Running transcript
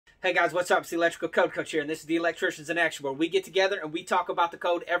Hey guys, what's up? It's the Electrical Code Coach here, and this is the Electricians in Action, where we get together and we talk about the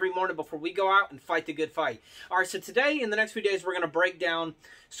code every morning before we go out and fight the good fight. All right, so today, in the next few days, we're going to break down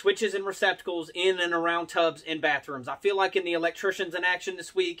switches and receptacles in and around tubs in bathrooms. I feel like in the Electricians in Action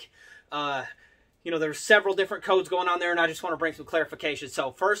this week, there's several different codes going on there, and I just want to bring some clarification.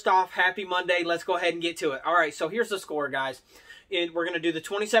 So first off, happy Monday. Let's go ahead and get to it. All right, so here's the score, guys. We're going to do the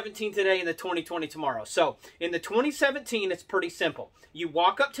 2017 today and the 2020 tomorrow. So in the 2017, it's pretty simple. You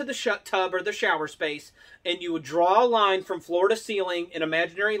walk up to the tub or the shower space, and you would draw a line from floor to ceiling, an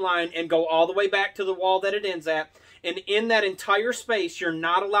imaginary line, and go all the way back to the wall that it ends at. And in that entire space, you're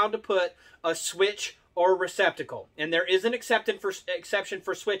not allowed to put a switch or a receptacle. And there is an exception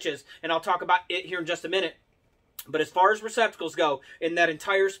for switches, and I'll talk about it here in just a minute. But as far as receptacles go, in that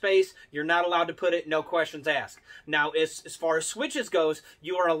entire space, you're not allowed to put it, no questions asked. Now, as far as switches goes,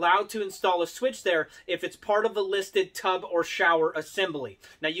 you are allowed to install a switch there if it's part of a listed tub or shower assembly.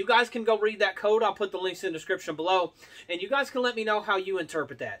 Now, you guys can go read that code. I'll put the links in the description below, and you guys can let me know how you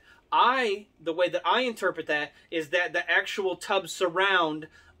interpret that. The way that I interpret that is that the actual tub surround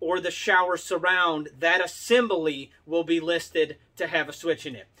or the shower surround, that assembly will be listed to have a switch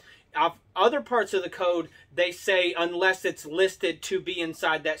in it. Other parts of the code, they say unless it's listed to be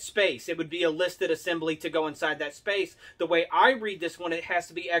inside that space. It would be a listed assembly to go inside that space. The way I read this one, it has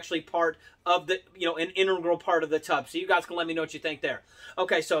to be actually part of the, an integral part of the tub. So you guys can let me know what you think there.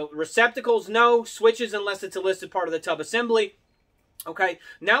 Okay, so receptacles, no. Switches unless it's a listed part of the tub assembly. Okay,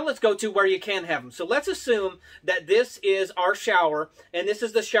 now let's go to where you can have them. So let's assume that this is our shower, and this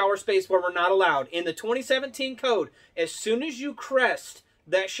is the shower space where we're not allowed. In the 2017 code, as soon as you crest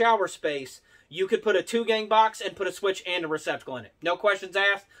that shower space, you could put a 2-gang box and put a switch and a receptacle in it. No questions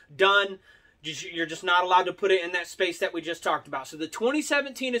asked. Done. You're just not allowed to put it in that space that we just talked about. So the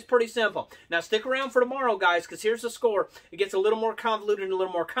 2017 is pretty simple. Now stick around for tomorrow, guys, because here's the score. It gets a little more convoluted and a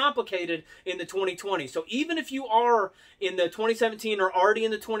little more complicated in the 2020. So even if you are in the 2017 or already in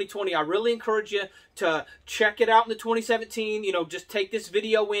the 2020, I really encourage you to check it out in the 2017. Just take this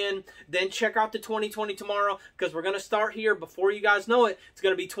video in, then check out the 2020 tomorrow, because we're going to start here. Before you guys know it, it's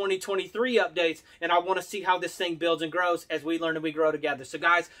going to be 2023 updates, and I want to see how this thing builds and grows as we learn and we grow together. So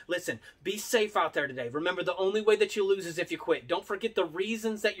guys, listen, be safe out there today. Remember, the only way that you lose is if you quit. Don't forget the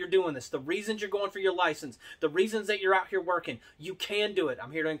reasons that you're doing this, the reasons you're going for your license, the reasons that you're out here working. You can do it.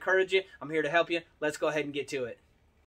 I'm here to encourage you. I'm here to help you. Let's go ahead and get to it.